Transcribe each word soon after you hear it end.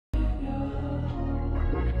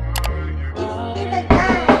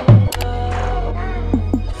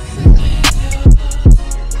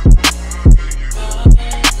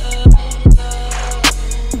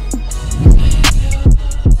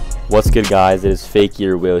What's good, guys? It is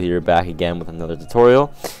FakieVFX here, back again with another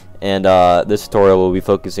tutorial. And this tutorial will be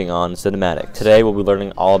focusing on cinematics. Today we'll be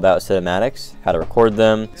learning all about cinematics, how to record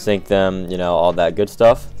them, sync them, all that good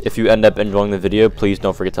stuff. If you end up enjoying the video, please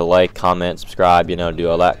don't forget to like, comment, subscribe, do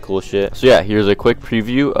all that cool shit. So yeah, here's a quick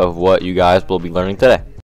preview of what you guys will be learning today.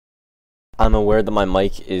 I'm aware that my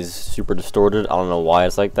mic is super distorted. I don't know why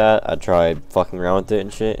it's like that. I tried fucking around with it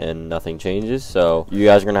and shit and nothing changes, so you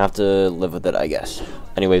guys are gonna have to live with it, I guess.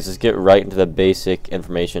 Anyways, let's get right into the basic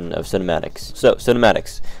information of cinematics. So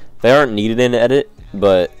cinematics, they aren't needed in edit,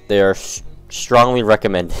 but they are strongly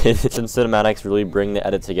recommended since cinematics really bring the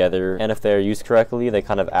edit together, and if they're used correctly, they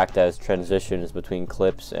kind of act as transitions between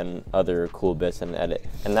clips and other cool bits in the edit.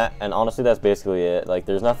 And honestly, that's basically it. Like,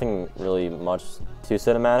 there's nothing really much to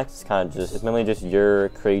cinematics. It's mainly just your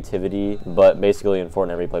creativity, but basically in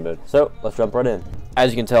Fortnite replay mode. So let's jump right in.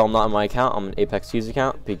 As you can tell, I'm not in my account. I'm an Apex Q's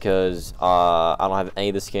account because I don't have any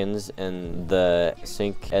of the skins in the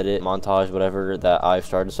sync, edit, montage, whatever that I've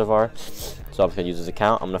started so far. So I'm just gonna use this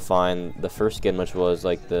account. I'm gonna find the first skin, which was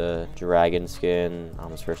like the dragon skin. I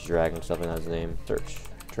almost searched dragon, something that's his name. Search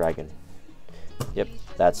dragon. Yep,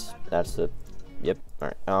 that's the. Yep.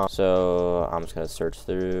 All right. So I'm just gonna search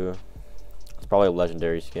through. It's probably a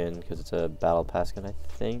legendary skin because it's a battle pass skin, I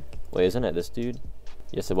think. Wait, isn't it this dude?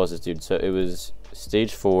 Yes, it was this dude. So it was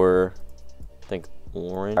stage 4, I think,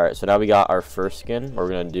 orange. All right. So now we got our first skin. What we're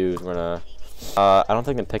gonna do is we're gonna. I don't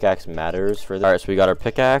think the pickaxe matters for this. Alright, so we got our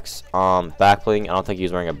pickaxe. Back bling. I don't think he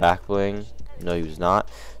was wearing a back bling. No, he was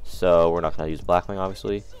not. So we're not gonna use black bling,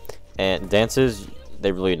 obviously. And dances,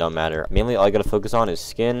 they really don't matter. Mainly, all I gotta focus on is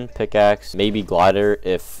skin, pickaxe, maybe glider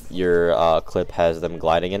if your clip has them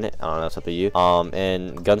gliding in it. I don't know, that's up to you.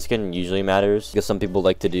 And gun skin usually matters because some people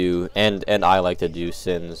like to do, and I like to do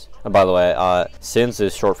sins. And by the way, sins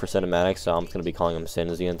is short for cinematics, so I'm just gonna be calling them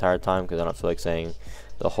sins the entire time because I don't feel like saying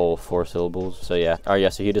the whole 4 syllables. So yeah. Alright, yeah,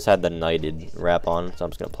 so he just had the knighted wrap on, so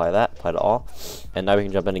I'm just gonna apply to all, and now we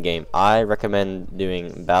can jump into game. I recommend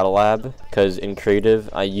doing battle lab because in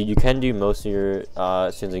creative, you can do most of your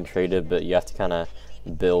scenes in creative, but you have to kind of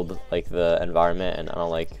build like the environment, and I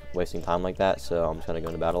don't like wasting time like that, so I'm just gonna go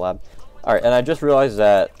into battle lab. Alright, and I just realized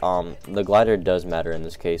that the glider does matter in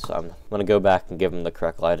this case, so I'm gonna go back and give him the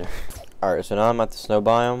correct glider. Alright, so now I'm at the snow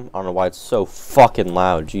biome. I don't know why it's so fucking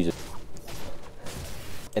loud, Jesus.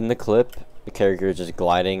 In the clip, the character is just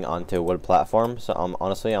gliding onto a wood platform, so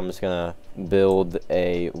honestly, I'm just gonna build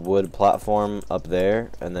a wood platform up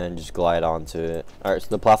there and then just glide onto it. Alright, so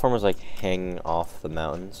the platform is like hanging off the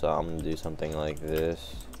mountain, so I'm gonna do something like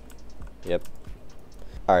this. Yep.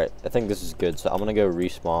 Alright, I think this is good, so I'm gonna go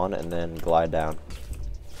respawn and then glide down.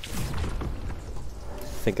 I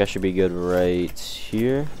think I should be good right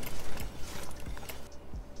here.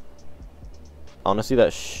 Honestly,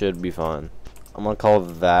 that should be fine. I'm gonna call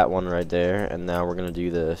that one right there, and now we're gonna do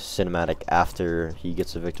the cinematic after he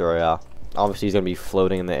gets the victory royale. Obviously, he's gonna be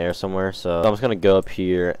floating in the air somewhere, so I'm just gonna go up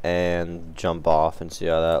here and jump off and see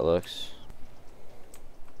how that looks.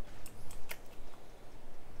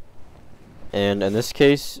 And in this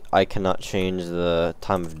case, I cannot change the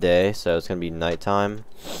time of day, so it's gonna be nighttime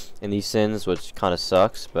in these sins, which kind of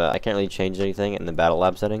sucks, but I can't really change anything in the battle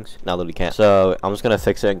lab settings now that we can't. So I'm just gonna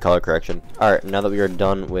fix it in color correction. Alright, now that we are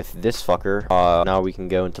done with this fucker, now we can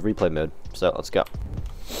go into replay mode. So let's go.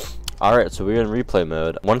 Alright, so we're in replay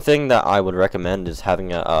mode. One thing that I would recommend is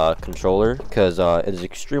having a controller, because it is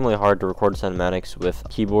extremely hard to record cinematics with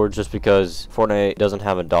keyboard, just because Fortnite doesn't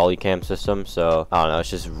have a dolly cam system. So I don't know, it's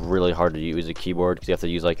just really hard to use a keyboard because you have to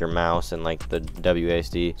use like your mouse and like the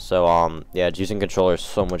WASD. So yeah, using controller is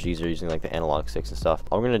so much easier using like the analog sticks and stuff.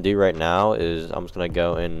 All we're gonna do right now is I'm just gonna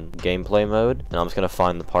go in gameplay mode, and I'm just gonna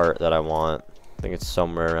find the part that I want. I think it's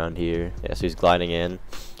somewhere around here. Yeah, so he's gliding in.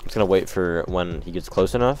 I'm just gonna wait for when he gets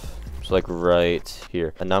close enough. So like right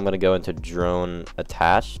here, and now I'm gonna go into drone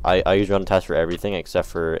attached. I use drone attached for everything except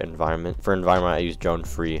for environment. For environment, I use drone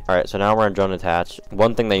free. All right, so now we're in drone attached.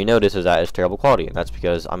 One thing that you notice is that it's terrible quality, and that's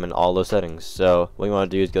because I'm in all those settings. So what you want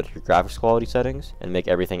to do is go to your graphics quality settings and make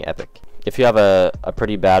everything epic. If you have a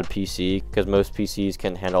pretty bad PC, because most PCs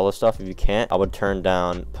can handle this stuff, if you can't, I would turn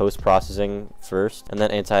down post-processing first and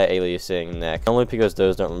then anti-aliasing next. Only because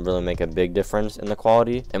those don't really make a big difference in the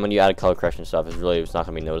quality, and when you add color correction stuff, it's not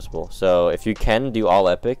going to be noticeable. So if you can do all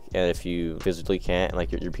epic, and if you physically can't, and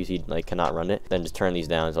like your PC like cannot run it, then just turn these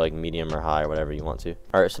down to like medium or high or whatever you want to.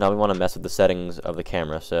 Alright, so now we want to mess with the settings of the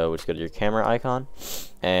camera. So we just go to your camera icon,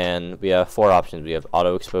 and we have 4 options. We have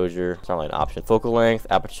auto exposure, it's not really an option, focal length,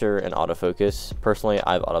 aperture, and auto autofocus. Personally,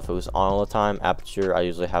 I have autofocus on all the time. Aperture, I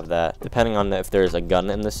usually have that. Depending on if there's a gun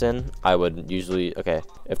in the scene, I would usually, okay,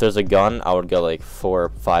 if there's a gun, I would go like 4 or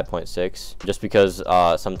 5.6, just because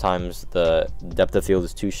sometimes the depth of field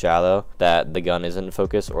is too shallow that the gun isn't in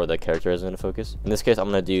focus or the character isn't in focus. In this case, I'm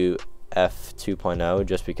gonna do f2.0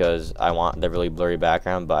 just because I want the really blurry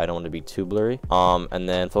background, but I don't want to be too blurry. And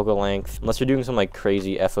then focal length, unless you're doing some like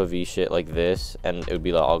crazy FOV shit like this, and it would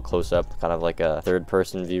be like all close up, kind of like a third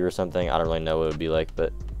person view or something. I don't really know what it would be like,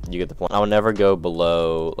 but you get the point. I would never go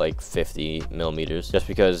below like 50 millimeters just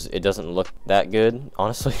because it doesn't look that good,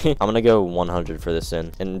 honestly. I'm gonna go 100 for this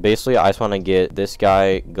scene, and basically I just want to get this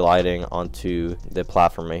guy gliding onto the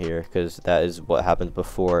platform right here, because that is what happens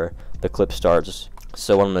before the clip starts.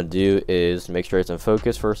 So what I'm going to do is make sure it's in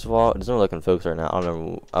focus first of all. It doesn't look in focus right now. I don't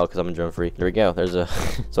know. Oh, because I'm in drone free. There we go. There's a...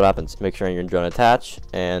 That's what happens. Make sure you're in drone attach.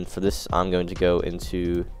 And for this, I'm going to go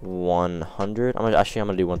into 100. I'm going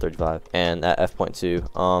to do 135. And at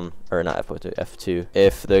f.2, or not f.2, f2.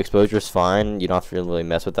 If the exposure is fine, you don't have to really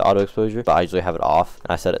mess with the auto exposure. But I usually have it off.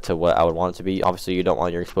 And I set it to what I would want it to be. Obviously, you don't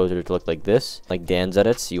want your exposure to look like this. Like Dan's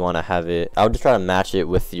edits, you want to have it... I would just try to match it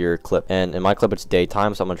with your clip. And in my clip, it's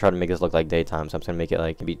daytime. So I'm going to try to make this look like daytime. So I'm just going to make it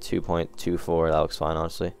like maybe 2.24. That looks fine,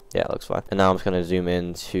 honestly. Yeah, it looks fine. And now I'm just gonna zoom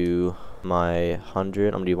into my 100.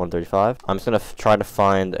 I'm gonna do 135. I'm just gonna try to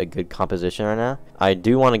find a good composition right now. I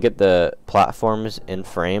do want to get the platforms in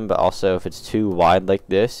frame, but also if it's too wide like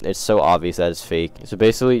this, it's so obvious that it's fake. So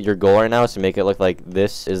basically your goal right now is to make it look like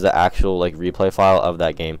this is the actual like replay file of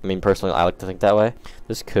that game. I mean, personally, I like to think that way.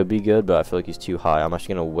 This could be good, but I feel like he's too high. I'm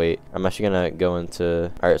actually gonna wait. I'm actually gonna go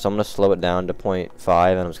into... Alright, so I'm gonna slow it down to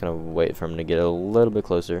 0.5, and I'm just gonna wait for him to get a little bit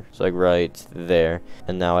closer. So like right there.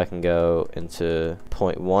 And now I can go into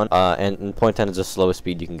 0.1. And 0.10 is the slowest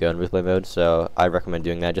speed you can go in replay mode, so I recommend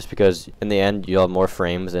doing that just because in the end you'll have more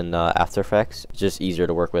frames in After Effects. It's just easier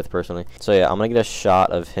to work with personally. So yeah, I'm gonna get a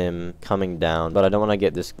shot of him coming down, but I don't want to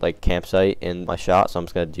get this like campsite in my shot, so I'm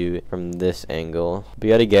just gonna do it from this angle. But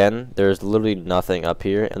yet again, there's literally nothing up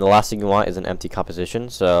here, and the last thing you want is an empty composition.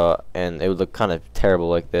 So, and it would look kind of terrible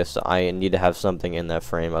like this. So I need to have something in that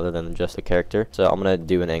frame other than just the character. So I'm gonna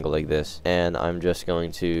do an angle like this, and I'm just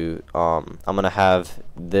going to I'm gonna have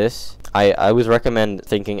this. I always recommend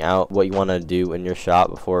thinking out what you want to do in your shot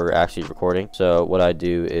before actually recording. So what I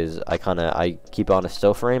do is I keep on a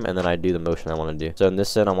still frame, and then I do the motion I want to do. So in this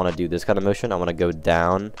scene, I want to do this kind of motion. I want to go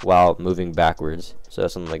down while moving backwards. So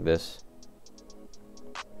something like this.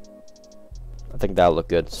 I think that'll look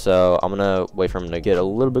good. So I'm gonna wait for him to get a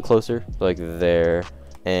little bit closer, like there.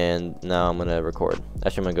 And now I'm gonna record.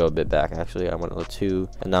 Actually, I'm gonna go a bit back. Actually, I went to 2,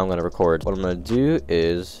 and now I'm gonna record. What I'm gonna do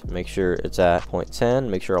is make sure it's at 0.10.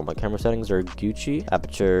 Make sure all my camera settings are Gucci.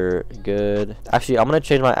 Aperture good. Actually, I'm gonna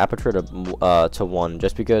change my aperture to 1,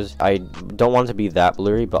 just because I don't want it to be that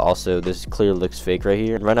blurry, but also this clearly looks fake right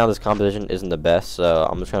here. And right now, this composition isn't the best, so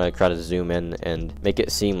I'm just gonna try to zoom in and make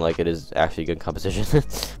it seem like it is actually good composition.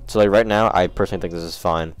 So like right now, I personally think this is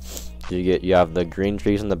fine. You have the green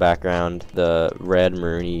trees in the background, the red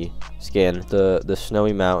maroony skin, the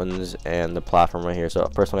snowy mountains, and the platform right here. So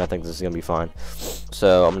personally, I think this is gonna be fine.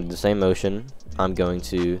 So I'm gonna do the same motion. I'm going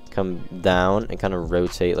to come down and kind of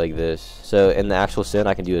rotate like this. So in the actual scene,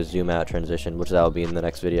 I can do a zoom out transition, which that will be in the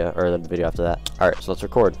next video, or the video after that. All right, so let's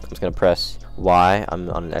record. I'm just gonna press Y. I'm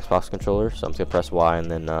on an Xbox controller, so I'm just gonna press Y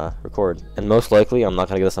and then record. And most likely, I'm not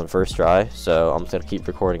gonna get this on first try, so I'm just gonna keep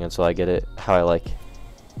recording until I get it how I like.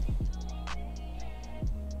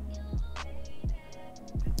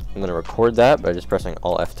 I'm gonna record that by just pressing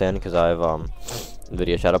Alt F10 because I have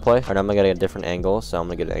video shadow play. Alright, I'm gonna get a different angle, so I'm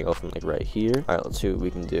gonna get an angle from like right here. Alright, let's see what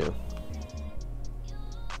we can do.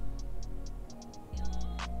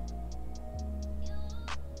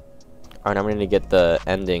 Alright, I'm gonna get the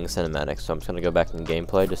ending cinematic, so I'm just gonna go back in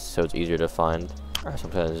gameplay just so it's easier to find. Alright, so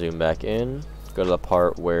I'm gonna zoom back in, go to the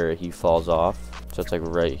part where he falls off, so it's like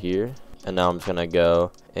right here. And now I'm just gonna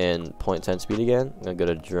go in 0.10 speed again. I'm gonna go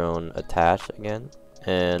to drone attach again.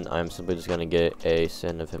 And I'm simply just going to get a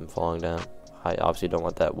scene of him falling down. I obviously don't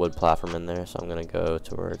want that wood platform in there, so I'm going to go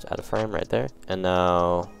towards out of frame right there. And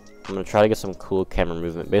now I'm going to try to get some cool camera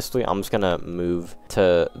movement. Basically, I'm just going to move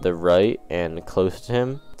to the right and close to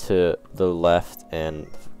him, to the left and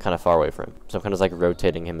kind of far away from him. So I'm kind of like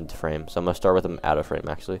rotating him into frame. So I'm going to start with him out of frame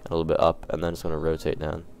actually, a little bit up, and then just going to rotate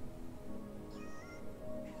down.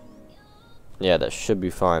 Yeah, that should be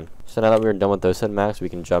fine. So now that we're done with those cinematics, we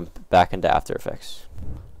can jump back into After Effects.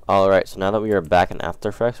 Alright, so now that we are back in After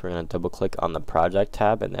Effects, we're going to double click on the project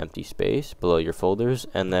tab in the empty space below your folders,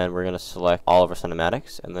 and then we're going to select all of our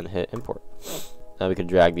cinematics and then hit import. Now we can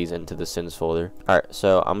drag these into the sins folder. Alright,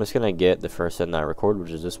 so I'm just gonna get the first sin that I record,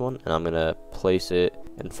 which is this one, and I'm gonna place it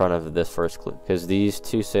in front of this first clip, because these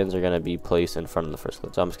two sins are gonna be placed in front of the first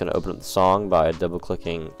clip. So I'm just gonna open up the song by double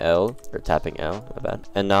clicking L, or tapping L, my bad.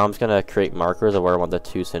 And now I'm just gonna create markers of where I want the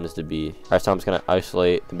two sins to be. Alright, so I'm just gonna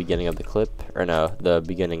isolate the beginning of the clip, or no, the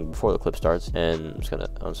beginning before the clip starts, and I'm just gonna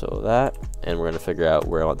unsolo that, and we're gonna figure out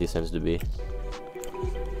where I want these sins to be.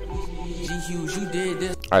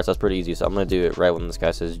 Alright, so that's pretty easy. So I'm gonna do it right when this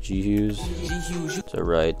guy says G-Hughes. So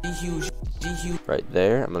right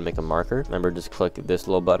there, I'm gonna make a marker. Remember, just click this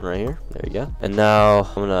little button right here. There you go. And now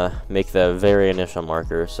I'm gonna make the very initial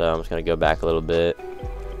marker. So I'm just gonna go back a little bit.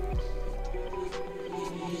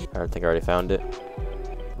 I think I already found it.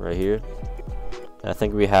 Right here. And I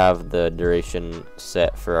think we have the duration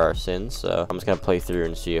set for our sins. So I'm just gonna play through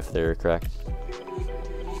and see if they're correct.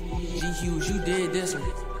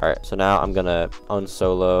 Alright, so now I'm gonna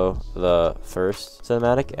unsolo the first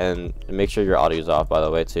cinematic and make sure your audio is off, by the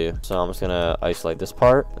way, too. So I'm just gonna isolate this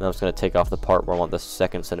part, and I'm just gonna take off the part where I want the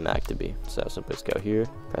second cinematic to be. So simply just go here,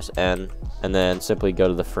 press N, and then simply go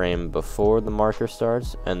to the frame before the marker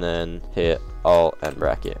starts, and then hit Alt and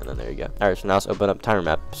bracket, and then there you go. Alright, so now let's open up timer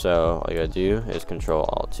map. So all you gotta do is Control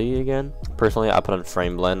Alt T again. Personally, I put on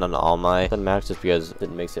frame blend on all my cinematics just because it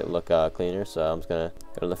makes it look cleaner. So I'm just gonna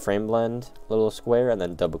go to the frame blend little square and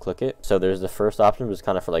then double click it. So there's the first option, which is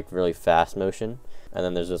kind of for like really fast motion, and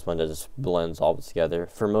then there's this one that just blends all together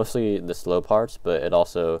for mostly the slow parts, but it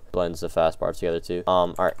also blends the fast parts together too.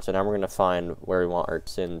 Alright, so now we're gonna find where we want our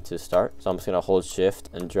sin to start. So I'm just gonna hold shift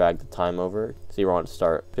and drag the time over. See where I want it to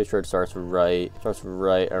start. Make sure it starts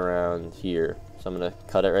right around here. So I'm gonna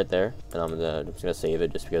cut it right there, and I'm just gonna save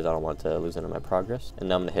it just because I don't want to lose it in my progress. And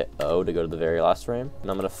now I'm gonna hit O to go to the very last frame, and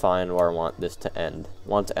I'm gonna find where I want this to end. I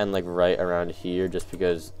want it to end like right around here, just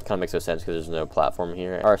because it kind of makes no sense because there's no platform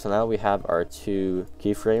here. All right, so now we have our two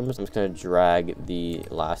keyframes. I'm just gonna drag the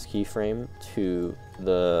last keyframe to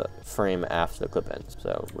the frame after the clip ends.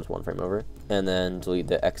 So there's one frame over, and then delete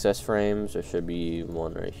the excess frames. There should be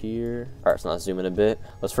one right here. All right, so now let's zoom in a bit.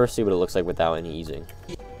 Let's first see what it looks like without any easing.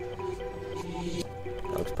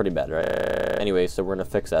 Looks pretty bad, right? Anyway, so we're gonna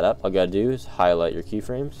fix that up. All you gotta do is highlight your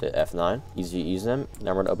keyframes, hit F9, easy ease them.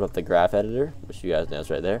 Now we're gonna open up the graph editor, which you guys know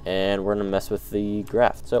is right there, and we're gonna mess with the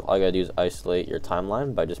graph. So all you gotta do is isolate your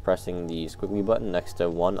timeline by just pressing the squiggly button next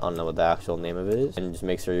to one. I don't know what the actual name of it is, and just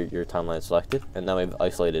make sure your timeline is selected. And now we've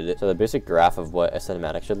isolated it. So the basic graph of what a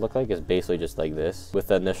cinematic should look like is basically just like this, with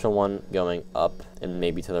the initial one going up and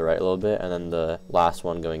maybe to the right a little bit, and then the last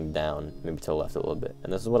one going down, maybe to the left a little bit.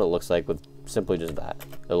 And this is what it looks like with simply just that.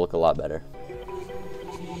 It'll look a lot better.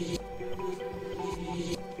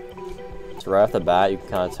 So right off the bat, you can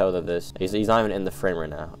kind of tell that he's not even in the frame right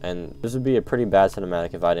now. And this would be a pretty bad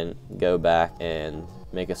cinematic if I didn't go back and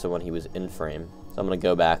make it so when he was in frame. So I'm going to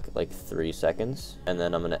go back like 3 seconds, and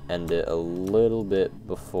then I'm going to end it a little bit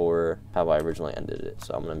before how I originally ended it.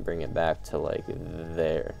 So I'm going to bring it back to like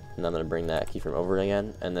there, and I'm going to bring that keyframe over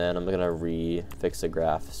again, and then I'm going to refix the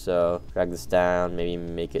graph. So drag this down, maybe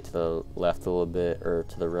make it to the left a little bit, or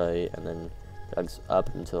to the right, and then drag this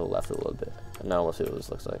up and to the left a little bit. And now we'll see what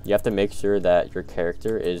this looks like. You have to make sure that your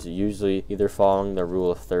character is usually either following the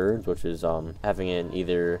rule of thirds, which is having in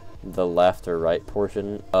either the left or right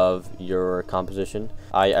portion of your composition.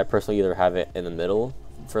 I personally either have it in the middle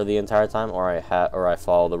for the entire time, or I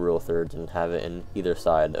follow the rule of thirds and have it in either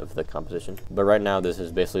side of the composition. But right now this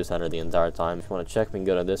is basically centered the entire time. If you want to check, we can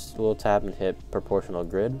go to this little tab and hit proportional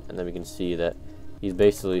grid, and then we can see that he's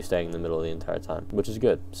basically staying in the middle the entire time, which is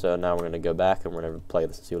good. So now we're going to go back and we're going to play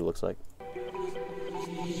this and see what it looks like.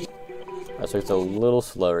 So it's a little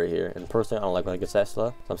slower here, and personally I don't like when it gets that slow,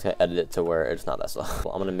 so I'm just going to edit it to where it's not that slow.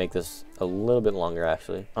 I'm going to make this a little bit longer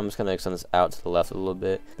actually. I'm just going to extend this out to the left a little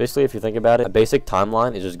bit. Basically, if you think about it, a basic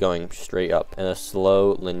timeline is just going straight up in a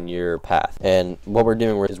slow linear path, and what we're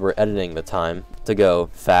doing is we're editing the time to go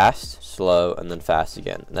fast, slow, and then fast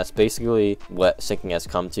again. And that's basically what syncing has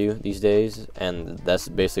come to these days, and that's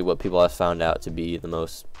basically what people have found out to be the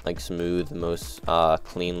most like smooth, the most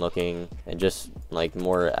clean looking, and just like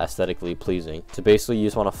more aesthetically pleasing. So basically you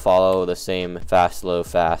just want to follow the same fast, slow,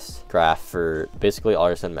 fast graph for basically all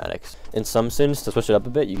your cinematics. In some scenes, to switch it up a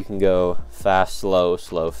bit, you can go fast, slow,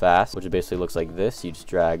 slow, fast, which basically looks like this. You just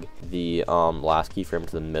drag the last keyframe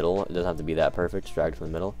to the middle. It doesn't have to be that perfect, just drag it to the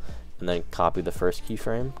middle, and then copy the first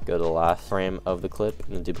keyframe, go to the last frame of the clip,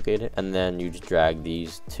 and then duplicate it, and then you just drag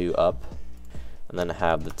these two up, and then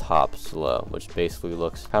have the top slow, which basically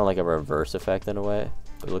looks kind of like a reverse effect in a way.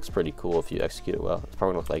 It looks pretty cool if you execute it well. It's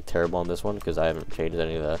probably gonna look like terrible on this one because I haven't changed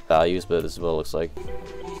any of the values, but this is what it looks like.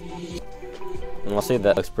 And I'll say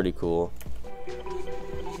that looks pretty cool.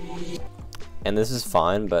 And this is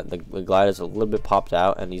fine, but the glide is a little bit popped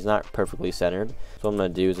out and he's not perfectly centered. So what I'm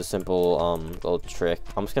going to do is a simple little trick.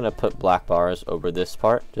 I'm just going to put black bars over this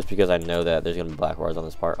part just because I know that there's going to be black bars on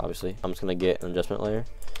this part, obviously. I'm just going to get an adjustment layer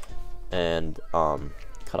and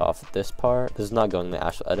cut off this part. This is not going in the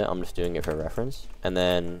actual edit, I'm just doing it for reference. And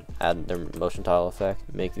then add the motion tile effect.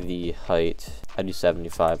 Make the height, I do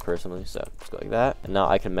 75 personally, so just go like that. And now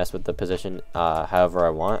I can mess with the position however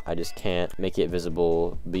I want. I just can't make it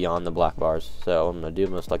visible beyond the black bars. So what I'm gonna do,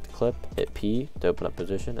 I'm gonna select the clip, hit P to open up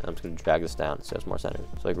position, and I'm just gonna drag this down so it's more centered.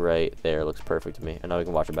 So like right there, looks perfect to me. And now we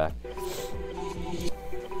can watch it back.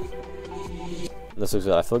 This looks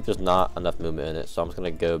good. I feel like there's not enough movement in it, so I'm just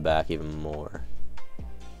gonna go back even more.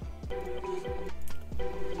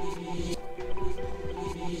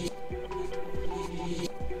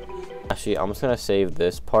 Actually, I'm just gonna save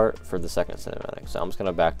this part for the second cinematic. So I'm just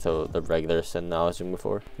gonna back to the regular cin I was doing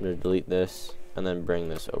before. I'm gonna delete this and then bring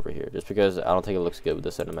this over here, just because I don't think it looks good with the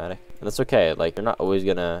cinematic. And that's okay. Like, you're not always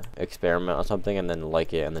gonna experiment on something and then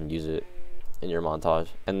like it and then use it in your montage.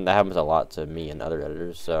 And that happens a lot to me and other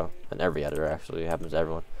editors. So, and every editor actually, it happens to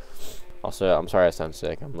everyone. Also, I'm sorry I sound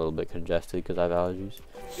sick. I'm a little bit congested because I have allergies.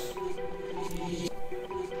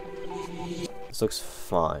 This looks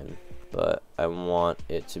fine, but I want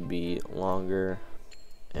it to be longer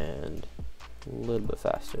and a little bit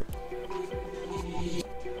faster.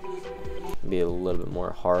 Be a little bit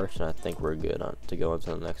more harsh, and I think we're good on to go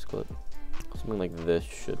into the next clip. Something like this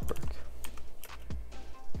should work.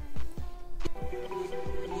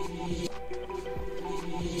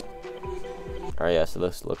 Alright, yeah, so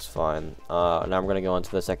this looks fine. Now we're gonna go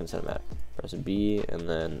into the second cinematic. Press B and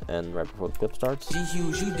then end right before the clip starts.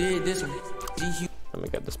 You did this one. I'm gonna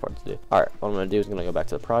get this part to do. Alright, what I'm gonna do is I'm gonna go back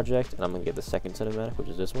to the project and I'm gonna get the second cinematic, which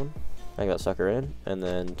is this one. Drag that sucker in and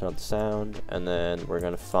then turn on the sound, and then we're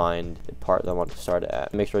gonna find the part that I want to start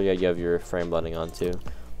at. Make sure you have your frame blending on too. I'm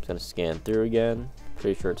just gonna scan through again.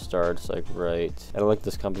 Pretty sure it starts like right. And I like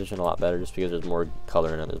this composition a lot better just because there's more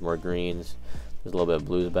color in it. There's more greens. There's a little bit of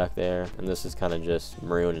blues back there, and this is kind of just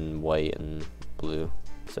maroon and white and blue.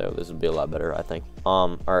 So this would be a lot better, I think.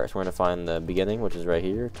 Alright, so we're gonna find the beginning, which is right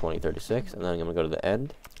here, 2036, and then I'm gonna go to the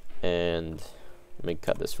end, and let me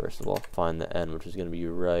cut this first of all. Find the end, which is gonna be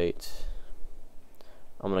right.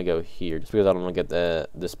 I'm gonna go here just because I don't want to get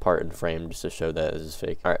this part in frame just to show that this is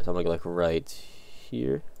fake. Alright, so I'm gonna go like right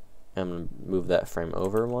here. I'm gonna move that frame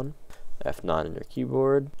over one. F9 on your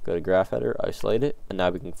keyboard, go to graph header, isolate it, and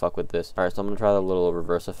now we can fuck with this. Alright, so I'm gonna try the little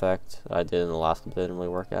reverse effect that I did in the last clip that didn't really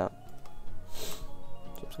work out. So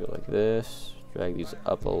let's go like this, drag these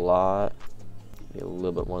up a lot, maybe a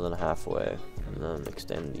little bit more than halfway, and then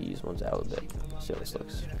extend these ones out a bit. Let's see how this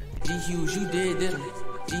looks. You did this one.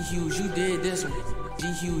 You did this one.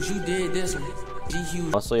 You did this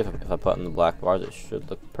one. Honestly, if I put in the black bars, it should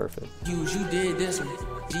look perfect. You did this one.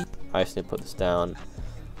 I just need to put this down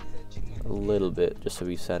a little bit just to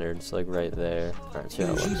be centered, so like right there. Alright, see how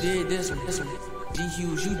it looks. You did this one. You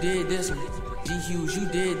did this one. You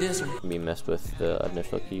did this one. Let me mess with the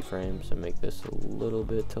initial keyframes and make this a little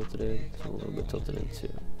bit tilted in, a little bit tilted in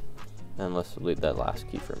too. And let's delete that last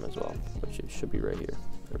keyframe as well, which it should be right here.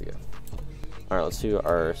 There we go. Alright, let's see what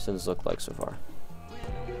our sins look like so far.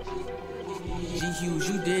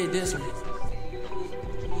 You did this one.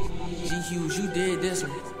 You did this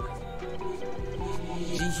one.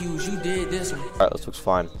 You did this one. Alright, this looks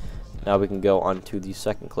fine. Now we can go on to the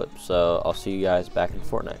second clip. So I'll see you guys back in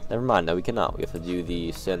FORTNITE. Never mind, no we cannot. We have to do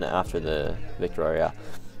the sin after the victory royale.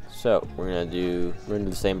 So we're gonna do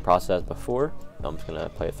the same process before. I'm just gonna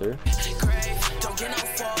play it through.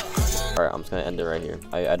 Alright, I'm just gonna end it right here.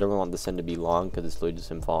 I don't really want the sin to be long because it's literally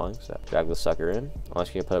just him falling. So drag the sucker in. I'm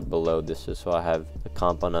actually gonna put it below this just so I have a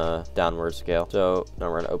comp on a downward scale. So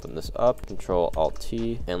now we're gonna open this up, Control Alt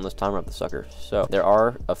T, and let's time wrap the sucker. So there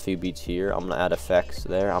are a few beats here. I'm gonna add effects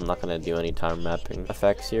there. I'm not gonna do any time mapping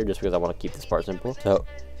effects here just because I want to keep this part simple. So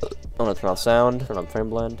I'm gonna turn on sound, turn on frame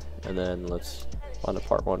blend, and then let's find a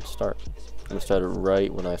part one to start. I'm gonna start it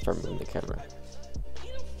right when I start moving the camera.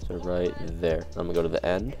 So right there. I'm gonna go to the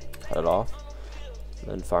end, cut it off,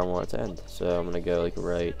 and then fire more at the end. So I'm gonna go like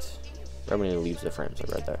right when it leaves the frame, so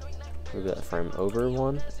right there. Move that frame over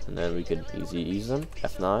one, and then we could ease them.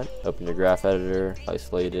 F9, open your graph editor,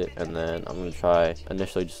 isolate it, and then I'm gonna try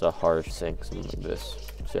initially just a harsh sync, something like this.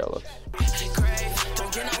 See how it looks.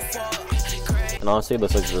 And honestly,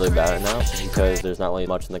 this looks really bad right now because there's not really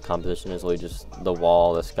much in the composition. It's really just the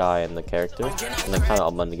wall, the sky, and the character. And they kind of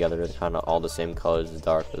all blend together. They're kind of all the same colors. It's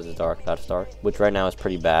dark, this is dark, that's dark. Which right now is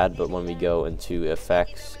pretty bad, but when we go into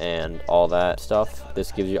effects and all that stuff,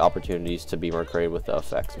 this gives you opportunities to be more creative with the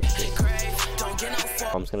effects and shit.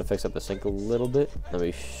 I'm just gonna fix up the sync a little bit, then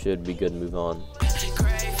we should be good to move on.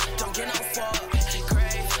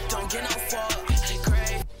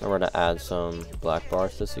 Now we're gonna add some black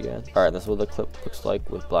bars to this again. Alright, that's what the clip looks like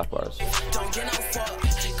with black bars.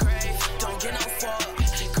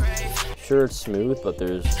 Sure, it's smooth, but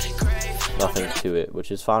there's nothing to it,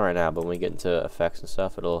 which is fine right now, but when we get into effects and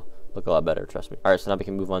stuff, it'll look a lot better, trust me. Alright, so now we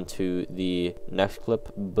can move on to the next clip.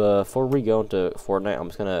 Before we go into Fortnite, I'm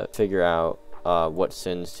just gonna figure out what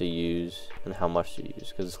sins to use and how much to use,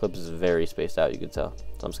 because this clip is very spaced out, you can tell.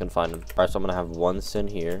 So I'm just gonna find them. Alright, so I'm gonna have one sin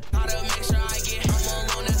here.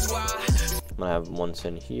 I'm gonna have one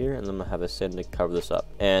sin here, and then I'm gonna have a sin to cover this up.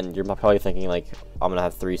 And you're probably thinking, like, I'm gonna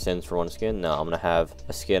have 3 sins for one skin. No, I'm gonna have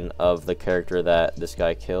a skin of the character that this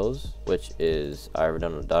guy kills, which is, I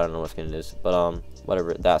don't know what skin it is, but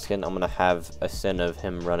whatever, that skin. I'm gonna have a sin of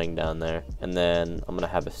him running down there, and then I'm gonna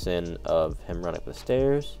have a sin of him running up the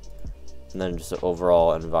stairs, and then just an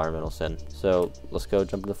overall environmental sin. So let's go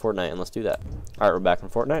jump into Fortnite and let's do that. Alright, we're back in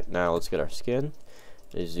Fortnite. Now let's get our skin.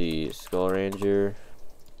 There's the Skull Ranger.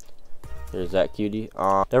 There's that cutie.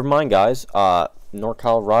 Never mind, guys.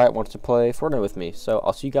 NorCal Riot wants to play Fortnite with me, so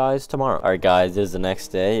I'll see you guys tomorrow. Alright, guys, this is the next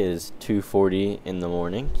day. It is 2:40 in the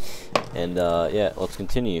morning, and yeah, let's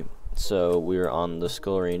continue. So we're on the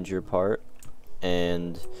Skull Ranger part,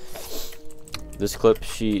 and this clip,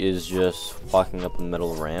 she is just walking up a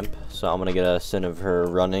metal ramp. So I'm gonna get a sin of her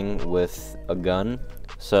running with a gun.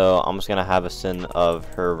 So I'm just gonna have a sin of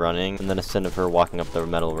her running, and then a sin of her walking up the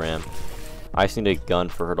metal ramp. I just need a gun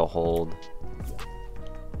for her to hold.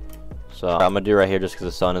 So I'm gonna do right here just because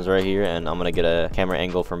the sun is right here, and I'm gonna get a camera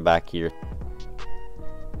angle from back here.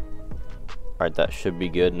 Alright, that should be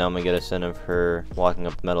good. Now I'm gonna get a sin of her walking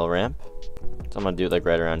up the metal ramp. So I'm gonna do it like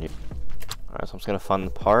right around here. Alright, so I'm just gonna find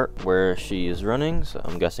the part where she is running. So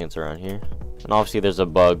I'm guessing it's around here. And obviously there's a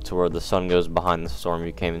bug to where the sun goes behind the storm,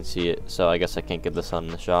 you can't even see it, so I guess I can't get the sun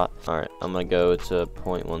in the shot. Alright, I'm gonna go to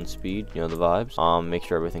 0.1 speed, you know the vibes. Make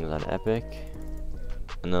sure everything's on epic,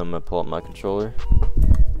 and then I'm gonna pull up my controller.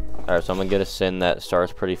 Alright, so I'm gonna get a sin that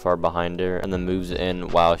starts pretty far behind her and then moves in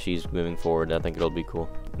while she's moving forward. I think it'll be cool.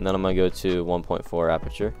 And then I'm gonna go to 1.4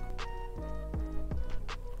 aperture.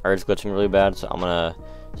 Alright, it's glitching really bad, so I'm gonna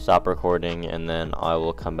stop recording, and then I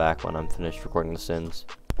will come back when I'm finished recording the sins.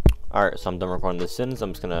 Alright, so I'm done recording the sins.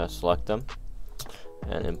 I'm just gonna select them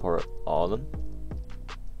and import all of them.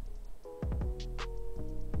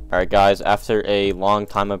 Alright guys, after a long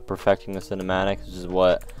time of perfecting the cinematics, this is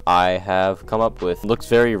what I have come up with. It looks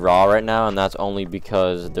very raw right now, and that's only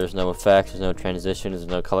because there's no effects, there's no transitions, there's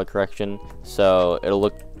no color correction, so it'll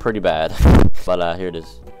look pretty bad. But here it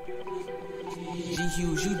is.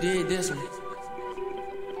 G-Hughes, you did this one.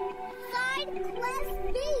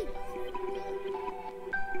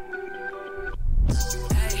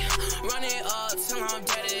 I'm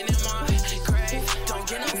dead in my grave. Don't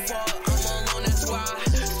get no fuck, I'm alone, that's why I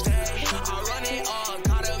stay. I run it all,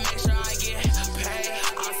 gotta make sure I get paid.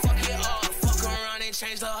 I fuck it up, fuck around and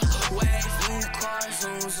change the way. New car,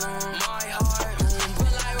 zoom, zoom, my heart.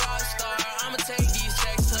 But like Rockstar, I'ma take these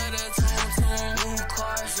checks to the tune. New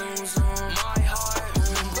car, zoom, zoom, my heart.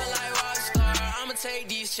 But like Rockstar, I'ma take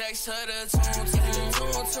these checks to the tune.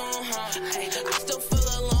 Hey, I still feel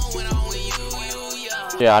alone when I'm with you, yeah.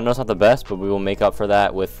 Yeah, I know it's not the best, but we will make up for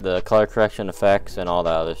that with the color correction, effects, and all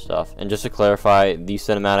that other stuff. And just to clarify, these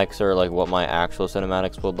cinematics are like what my actual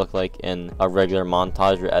cinematics would look like in a regular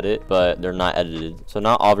montage or edit, but they're not edited. So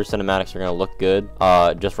not all of your cinematics are gonna look good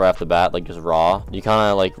just right off the bat, like just raw. You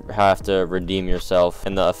kind of like have to redeem yourself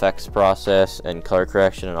in the effects process and color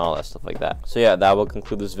correction and all that stuff like that. So yeah, that will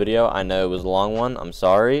conclude this video. I know it was a long one, I'm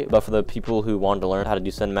sorry, but for the people who want to learn how to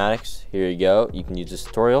do cinematics, here you go. You can use this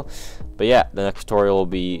tutorial. But yeah, the next tutorial will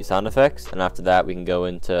be sound effects, and after that we can go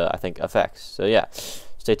into, I think, effects. So yeah,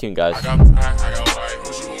 stay tuned, guys. I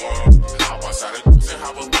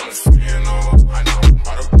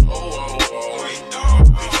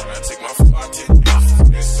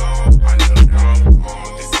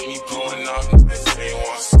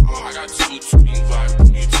got 2 twin vibes,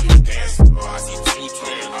 you 2 dance, I see